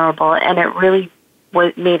vulnerable, and it really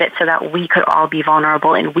made it so that we could all be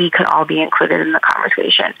vulnerable and we could all be included in the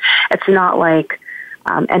conversation. It's not like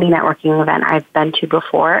any networking event I've been to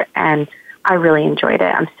before, and I really enjoyed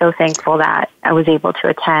it. I'm so thankful that I was able to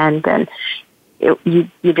attend, and you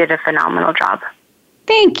did a phenomenal job.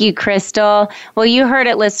 Thank you, Crystal. Well, you heard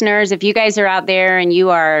it, listeners. If you guys are out there and you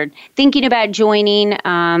are thinking about joining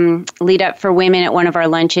Lead Up for Women at one of our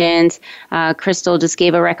luncheons, Crystal just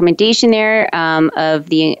gave a recommendation there of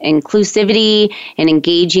the inclusivity and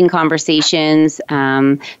engaging conversations.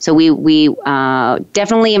 So we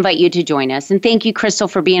definitely invite you to join us. And thank you, Crystal,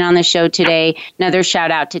 for being on the show today. Another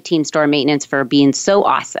shout out to Team Store Maintenance for being so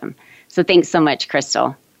awesome. So thanks so much,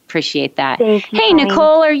 Crystal. Appreciate that. Thank you, hey, Connie.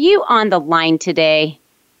 Nicole, are you on the line today?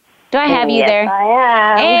 Do I have you there? Yes, I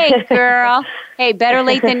am. Hey, girl. Hey, better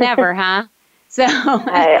late than never, huh? So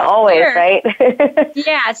always, right?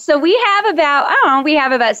 Yeah. So we have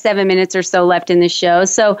about 7 minutes or so left in the show.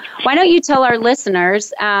 So why don't you tell our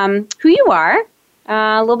listeners who you are,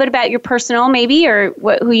 a little bit about your personal, maybe, or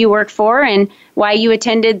who you work for, and why you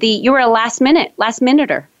attended you were a last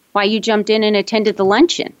minuter. why you jumped in and attended the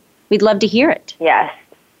luncheon. We'd love to hear it. Yes.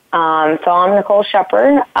 So I'm Nicole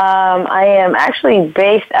Shepard. I am actually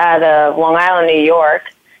based out of Long Island, New York,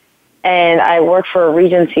 and I work for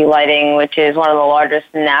Regency Lighting, which is one of the largest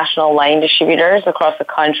national lighting distributors across the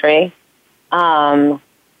country. I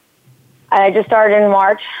just started in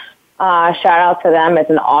March. Shout out to them. It's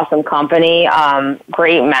an awesome company,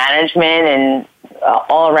 great management and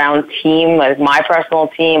all-around team, like my personal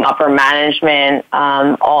team, upper management,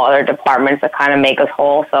 all other departments that kind of make us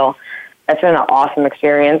whole. So that's been an awesome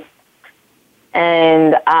experience.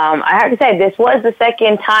 And I have to say, this was the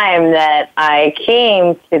second time that I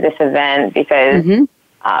came to this event because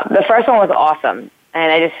the first one was awesome.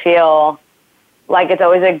 And I just feel like it's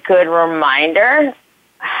always a good reminder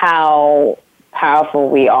how powerful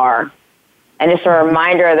we are. And just a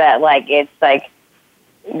reminder that, like, it's like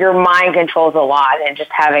your mind controls a lot, and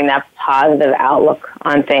just having that positive outlook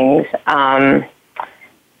on things. And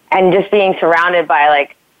just being surrounded by,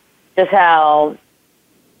 like, just how,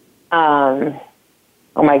 oh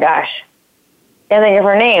my gosh, I can't think of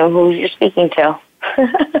her name, who you're speaking to.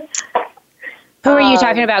 Who are you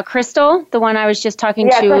talking about? Crystal? The one I was just talking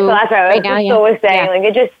to Crystal, that's right now? Crystal was saying, like,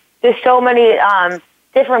 it just, there's so many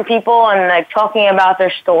different people and, like, talking about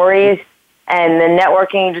their stories and the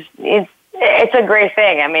networking, just, it's a great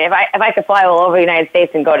thing. I mean, if I could fly all over the United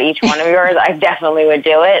States and go to each one of yours, I definitely would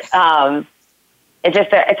do it. It's just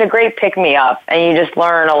it's a great pick-me-up, and you just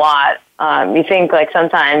learn a lot. You think, like,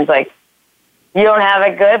 sometimes, like, you don't have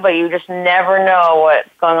it good, but you just never know what's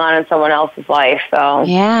going on in someone else's life. So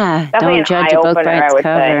yeah, definitely don't judge an a book by eye-opener, its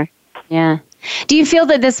cover. say. Yeah. Do you feel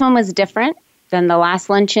that this one was different than the last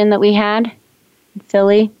luncheon that we had in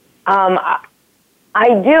Philly? I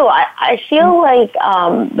do. I feel like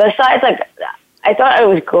besides, like, I thought it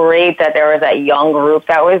was great that there was that young group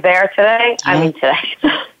that was there today. Yeah. I mean,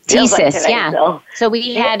 today. Thesis, yeah. Still. So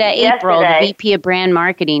we had April, the VP of Brand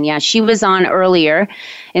Marketing. Yeah, she was on earlier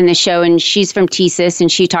in the show, and she's from Thesis,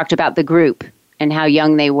 and she talked about the group and how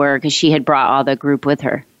young they were because she had brought all the group with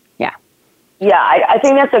her. Yeah. Yeah, I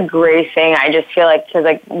think that's a great thing. I just feel like, because,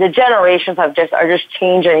 like, the generations are just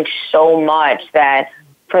changing so much that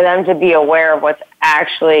for them to be aware of what's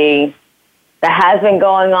actually that has been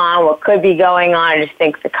going on, what could be going on, I just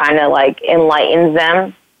think it kind of, like, enlightens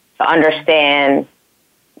them to understand,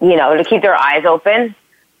 you know, to keep their eyes open,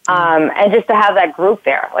 and just to have that group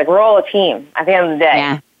there. Like, we're all a team at the end of the day.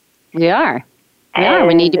 Yeah, we are.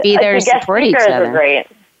 We need to be there to support each other. Are great.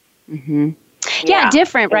 Mm-hmm. Yeah,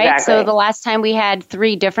 different, right? Exactly. So the last time we had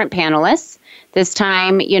 3 different panelists. This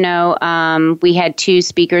time, you know, we had 2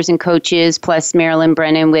 speakers and coaches plus Marilyn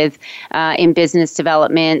Brennan with in business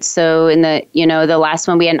development. So in the, you know, the last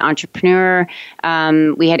one we had an entrepreneur.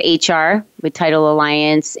 We had HR with Title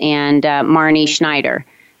Alliance and Marnie Schneider,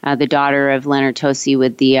 the daughter of Leonard Tosi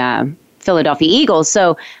with the Philadelphia Eagles.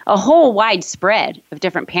 So a whole wide spread of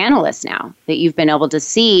different panelists now that you've been able to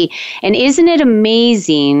see. And isn't it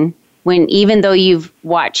amazing when, even though you've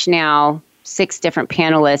watched now 6 different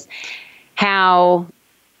panelists, how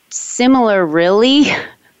similar really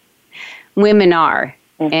women are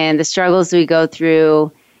and the struggles we go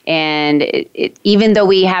through. And even though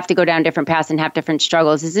we have to go down different paths and have different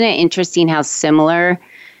struggles, isn't it interesting how similar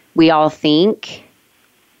we all think?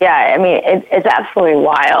 Yeah, I mean, it's absolutely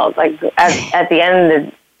wild. Like, at the end of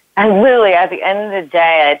the, and literally at the end of the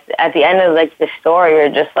day, at the end of, like, the story, you're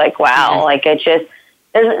just like, wow, like, it's just,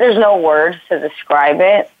 there's no words to describe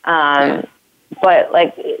it. But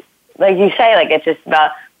like you say, like, it's just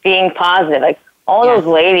about being positive. Like, all those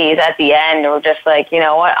ladies at the end were just like, you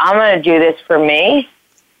know what, I'm going to do this for me,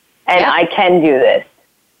 and I can do this.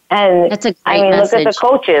 And that's a great message. Look at the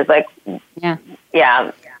coaches, like,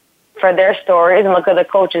 for their stories, and look at the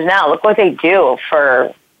coaches now. Look what they do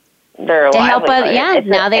for their livelihood.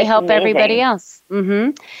 Now they help amazing. Everybody else.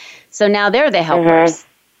 Mm-hmm. So now they're the helpers. Mm-hmm.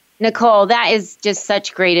 Nicole, that is just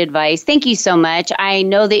such great advice. Thank you so much. I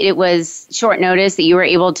know that it was short notice that you were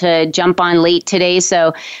able to jump on late today,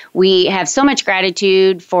 so we have so much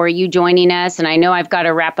gratitude for you joining us, and I know I've got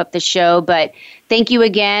to wrap up the show, but thank you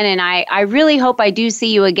again, and I really hope I do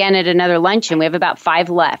see you again at another luncheon. We have about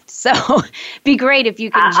 5 left, so be great if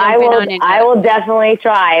you can jump in on it. I will definitely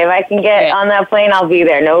try. If I can get on that plane, I'll be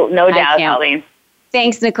there. No doubt, Colleen.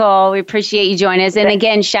 Thanks, Nicole. We appreciate you joining us. And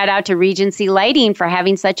again, shout out to Regency Lighting for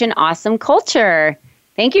having such an awesome culture.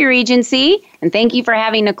 Thank you, Regency. And thank you for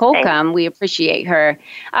having Nicole come. We appreciate her.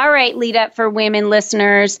 All right, Lead Up for Women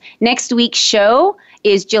listeners. Next week's show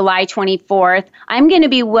is July 24th. I'm going to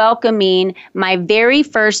be welcoming my very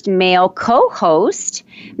first male co-host.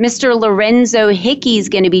 Mr. Lorenzo Hickey is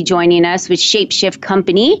going to be joining us with Shapeshift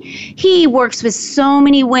Company. He works with so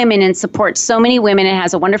many women and supports so many women and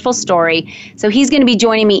has a wonderful story. So he's going to be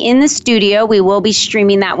joining me in the studio. We will be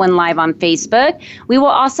streaming that one live on Facebook. We will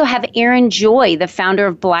also have Erin Joy, the founder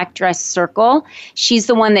of Black Dress Circle. She's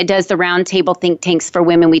the one that does the roundtable think tanks for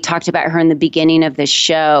women. We talked about her in the beginning of the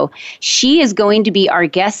show. She is going to be our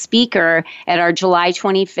guest speaker at our July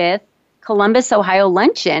 25th Columbus, Ohio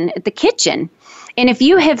luncheon at the Kitchen. And if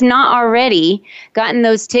you have not already gotten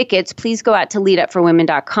those tickets, please go out to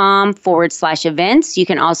leadupforwomen.com/events. You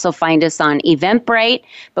can also find us on Eventbrite.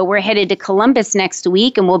 But we're headed to Columbus next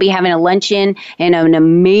week, and we'll be having a luncheon and an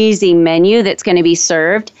amazing menu that's going to be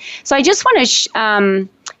served. So I just want to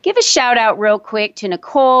give a shout out real quick to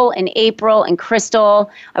Nicole and April and Crystal.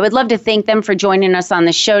 I would love to thank them for joining us on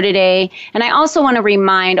the show today. And I also want to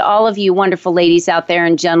remind all of you wonderful ladies out there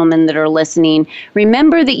and gentlemen that are listening,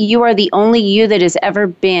 remember that you are the only you that has ever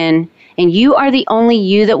been, and you are the only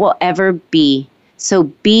you that will ever be. So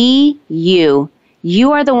be you.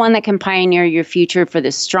 You are the one that can pioneer your future for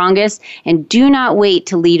the strongest, and do not wait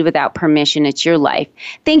to lead without permission. It's your life.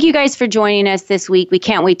 Thank you guys for joining us this week. We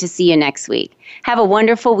can't wait to see you next week. Have a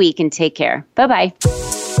wonderful week and take care. Bye-bye.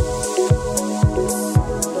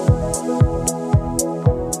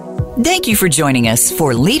 Thank you for joining us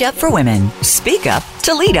for Lead Up for Women. Speak up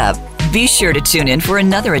to lead up. Be sure to tune in for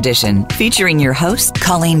another edition featuring your host,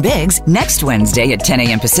 Colleen Biggs, next Wednesday at 10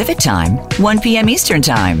 a.m. Pacific Time, 1 p.m. Eastern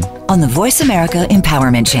Time on the Voice America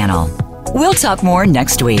Empowerment Channel. We'll talk more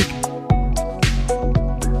next week.